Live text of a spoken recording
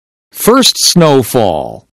First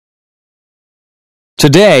snowfall.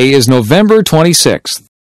 Today is November 26th.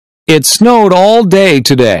 It snowed all day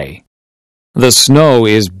today. The snow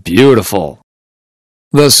is beautiful.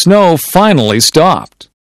 The snow finally stopped.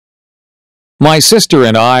 My sister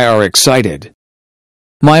and I are excited.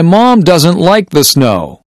 My mom doesn't like the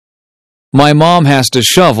snow. My mom has to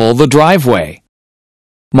shovel the driveway.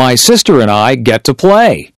 My sister and I get to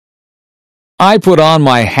play. I put on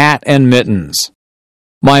my hat and mittens.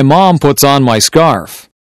 My mom puts on my scarf.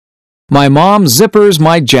 My mom zippers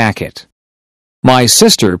my jacket. My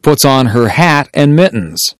sister puts on her hat and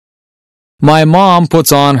mittens. My mom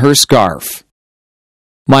puts on her scarf.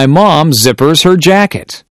 My mom zippers her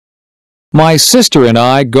jacket. My sister and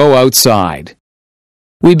I go outside.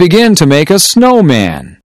 We begin to make a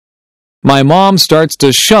snowman. My mom starts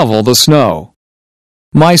to shovel the snow.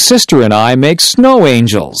 My sister and I make snow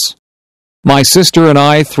angels. My sister and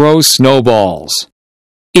I throw snowballs.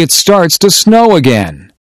 It starts to snow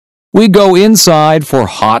again. We go inside for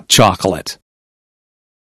hot chocolate.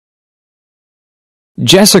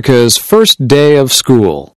 Jessica's first day of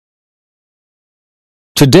school.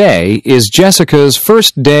 Today is Jessica's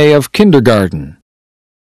first day of kindergarten.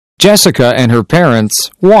 Jessica and her parents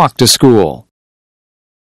walk to school.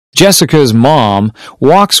 Jessica's mom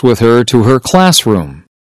walks with her to her classroom.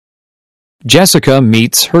 Jessica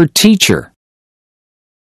meets her teacher.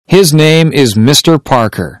 His name is Mr.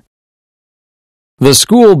 Parker. The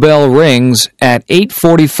school bell rings at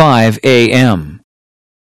 8:45 a.m.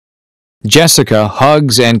 Jessica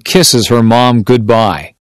hugs and kisses her mom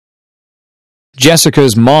goodbye.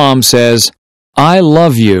 Jessica's mom says, "I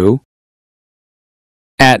love you."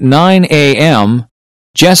 At 9 a.m.,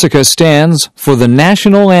 Jessica stands for the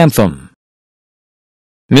national anthem.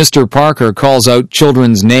 Mr. Parker calls out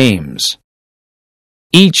children's names.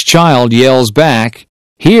 Each child yells back,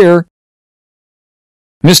 "Here."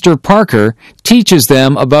 Mr. Parker teaches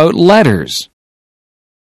them about letters.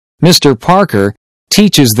 Mr. Parker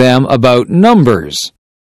teaches them about numbers.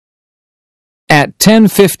 At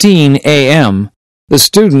 10:15 a.m., the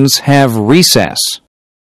students have recess.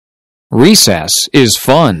 Recess is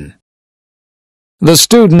fun. The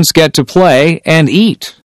students get to play and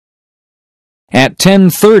eat. At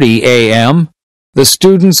 10:30 a.m., the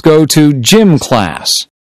students go to gym class.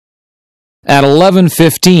 At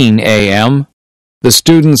 11:15 a.m., the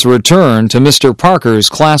students return to Mr. Parker's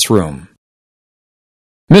classroom.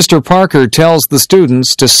 Mr. Parker tells the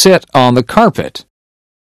students to sit on the carpet.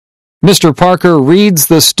 Mr. Parker reads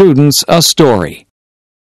the students a story.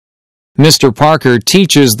 Mr. Parker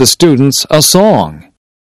teaches the students a song.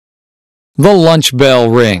 The lunch bell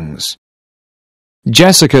rings.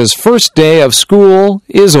 Jessica's first day of school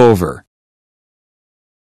is over.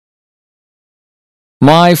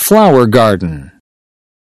 My flower garden.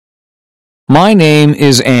 My name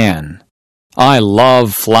is Anne. I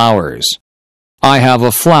love flowers. I have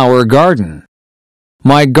a flower garden.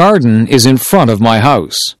 My garden is in front of my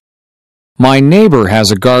house. My neighbor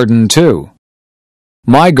has a garden too.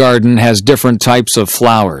 My garden has different types of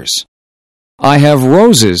flowers. I have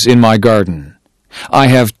roses in my garden. I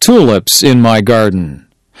have tulips in my garden.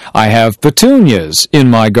 I have petunias in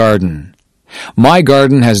my garden. My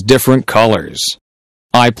garden has different colors.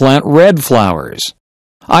 I plant red flowers.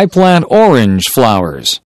 I plant orange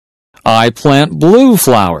flowers. I plant blue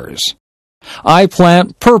flowers. I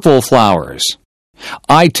plant purple flowers.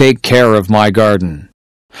 I take care of my garden.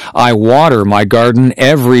 I water my garden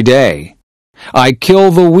every day. I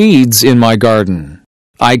kill the weeds in my garden.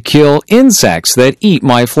 I kill insects that eat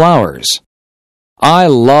my flowers. I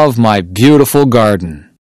love my beautiful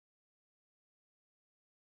garden.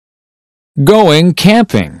 Going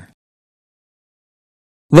camping.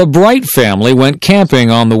 The Bright family went camping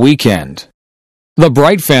on the weekend. The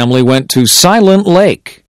Bright family went to Silent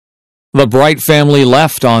Lake. The Bright family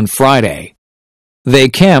left on Friday. They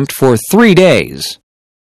camped for 3 days.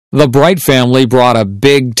 The Bright family brought a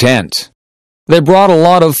big tent. They brought a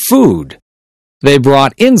lot of food. They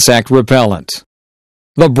brought insect repellent.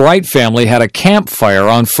 The Bright family had a campfire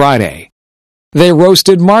on Friday. They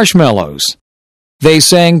roasted marshmallows. They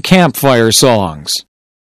sang campfire songs.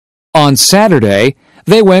 On Saturday,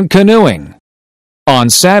 they went canoeing. On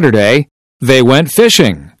Saturday, they went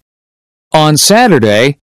fishing. On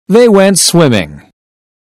Saturday, they went swimming.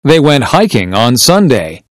 They went hiking on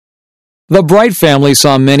Sunday. The Bright family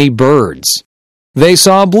saw many birds. They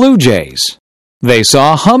saw blue jays. They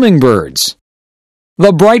saw hummingbirds.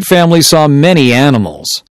 The Bright family saw many animals.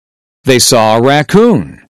 They saw a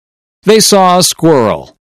raccoon. They saw a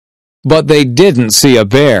squirrel. But they didn't see a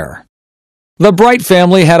bear. The Bright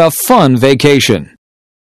family had a fun vacation.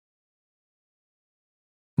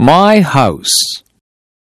 My house.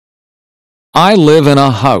 I live in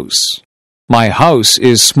a house. My house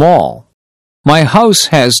is small. My house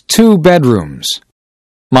has 2 bedrooms.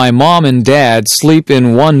 My mom and dad sleep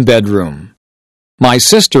in one bedroom. My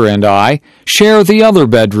sister and I share the other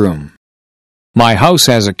bedroom. My house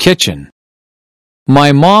has a kitchen.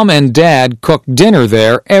 My mom and dad cook dinner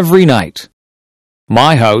there every night.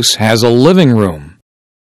 My house has a living room.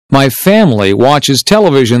 My family watches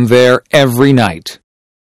television there every night.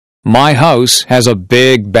 My house has a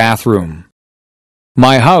big bathroom.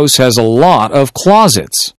 My house has a lot of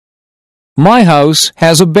closets. My house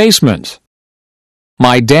has a basement.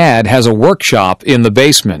 My dad has a workshop in the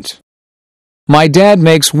basement. My dad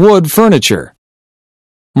makes wood furniture.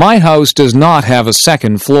 My house does not have a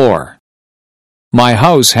second floor. My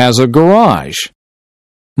house has a garage.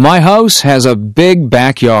 My house has a big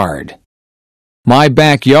backyard. My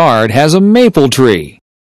backyard has a maple tree.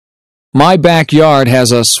 My backyard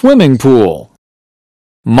has a swimming pool.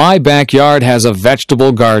 My backyard has a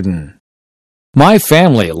vegetable garden. My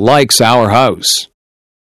family likes our house.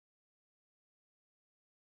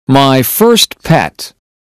 My first pet.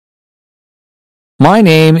 My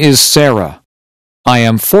name is Sarah. I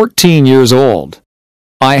am 14 years old.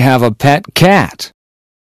 I have a pet cat.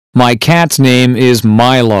 My cat's name is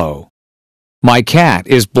Milo. My cat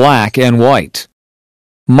is black and white.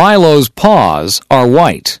 Milo's paws are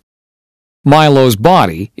white. Milo's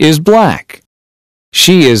body is black.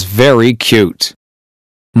 She is very cute.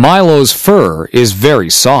 Milo's fur is very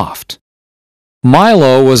soft.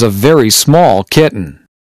 Milo was a very small kitten.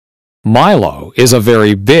 Milo is a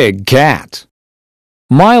very big cat.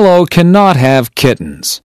 Milo cannot have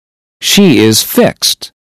kittens. She is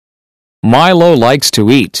fixed. Milo likes to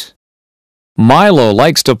eat. Milo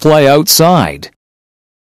likes to play outside.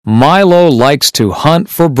 Milo likes to hunt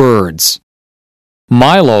for birds.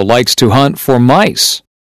 Milo likes to hunt for mice.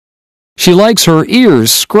 She likes her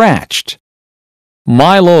ears scratched.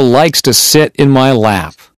 Milo likes to sit in my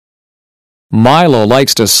lap. Milo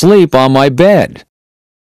likes to sleep on my bed.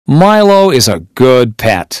 Milo is a good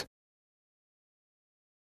pet.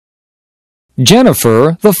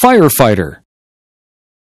 Jennifer the firefighter.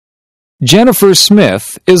 Jennifer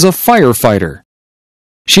Smith is a firefighter.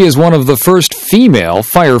 She is one of the first female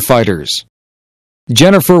firefighters.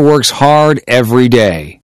 Jennifer works hard every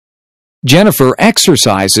day. Jennifer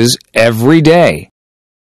exercises every day.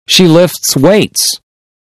 She lifts weights.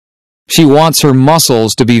 She wants her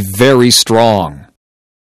muscles to be very strong.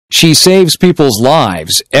 She saves people's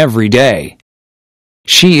lives every day.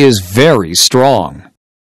 She is very strong.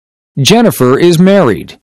 Jennifer is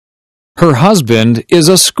married. Her husband is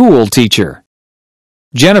a school teacher.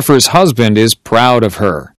 Jennifer's husband is proud of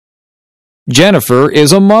her. Jennifer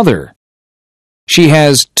is a mother. She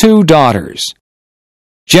has 2 daughters.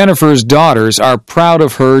 Jennifer's daughters are proud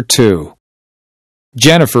of her too.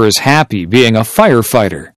 Jennifer is happy being a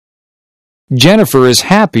firefighter. Jennifer is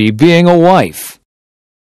happy being a wife.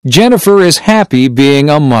 Jennifer is happy being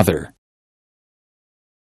a mother.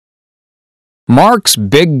 Mark's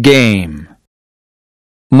big game.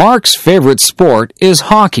 Mark's favorite sport is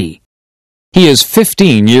hockey. He is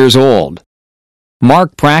 15 years old.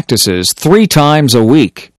 Mark practices 3 times a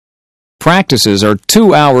week. Practices are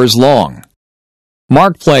 2 hours long.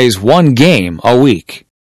 Mark plays 1 game a week.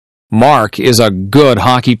 Mark is a good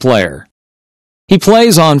hockey player. He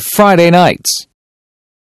plays on Friday nights.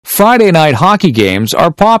 Friday night hockey games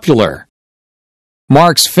are popular.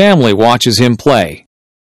 Mark's family watches him play.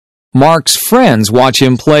 Mark's friends watch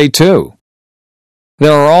him play too.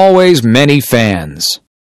 There are always many fans.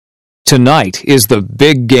 Tonight is the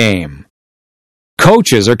big game.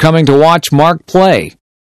 Coaches are coming to watch Mark play.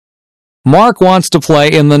 Mark wants to play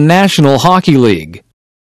in the National Hockey League.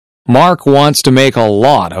 Mark wants to make a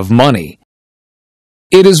lot of money.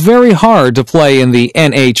 It is very hard to play in the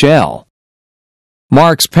NHL.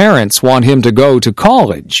 Mark's parents want him to go to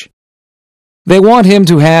college. They want him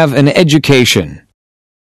to have an education.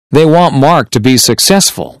 They want Mark to be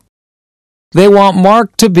successful. They want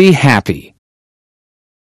Mark to be happy.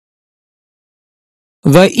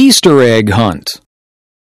 The Easter egg hunt.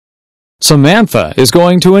 Samantha is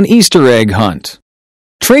going to an Easter egg hunt.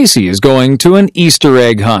 Tracy is going to an Easter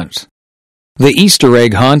egg hunt. The Easter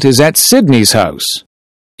egg hunt is at Sydney's house.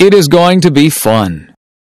 It is going to be fun.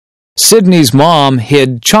 Sydney's mom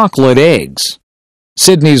hid chocolate eggs.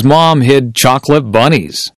 Sydney's mom hid chocolate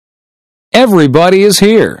bunnies. Everybody is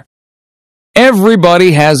here.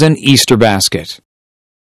 Everybody has an Easter basket.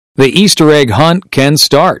 The Easter egg hunt can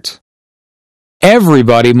start.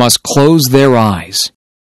 Everybody must close their eyes.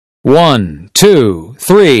 1, 2,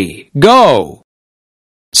 3, go!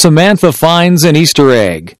 Samantha finds an Easter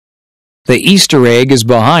egg. The Easter egg is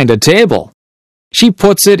behind a table. She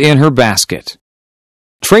puts it in her basket.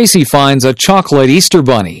 Tracy finds a chocolate Easter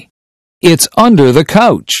bunny. It's under the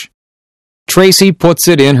couch. Tracy puts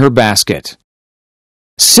it in her basket.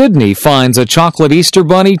 Sydney finds a chocolate Easter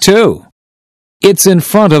bunny too. It's in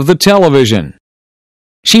front of the television.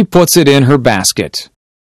 She puts it in her basket.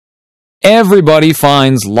 Everybody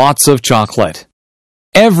finds lots of chocolate.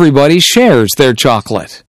 Everybody shares their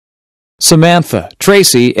chocolate. Samantha,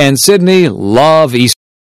 Tracy, and Sydney love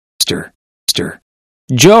Easter.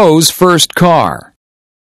 Joe's first car.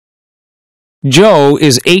 Joe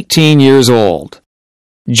is 18 years old.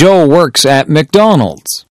 Joe works at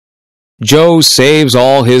McDonald's. Joe saves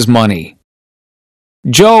all his money.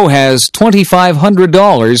 Joe has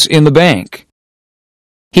 $2,500 in the bank.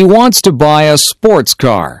 He wants to buy a sports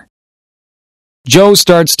car. Joe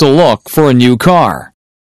starts to look for a new car.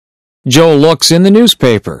 Joe looks in the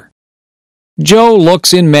newspaper. Joe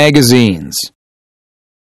looks in magazines.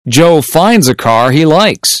 Joe finds a car he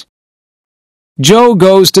likes. Joe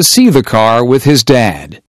goes to see the car with his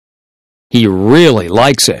dad. He really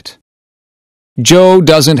likes it. Joe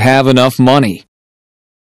doesn't have enough money.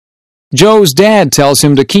 Joe's dad tells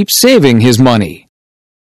him to keep saving his money.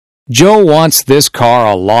 Joe wants this car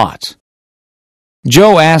a lot.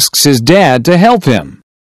 Joe asks his dad to help him.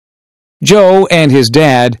 Joe and his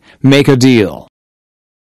dad make a deal.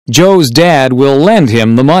 Joe's dad will lend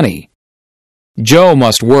him the money. Joe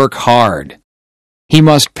must work hard. He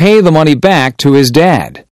must pay the money back to his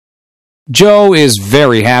dad. Joe is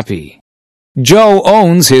very happy. Joe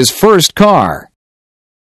owns his first car.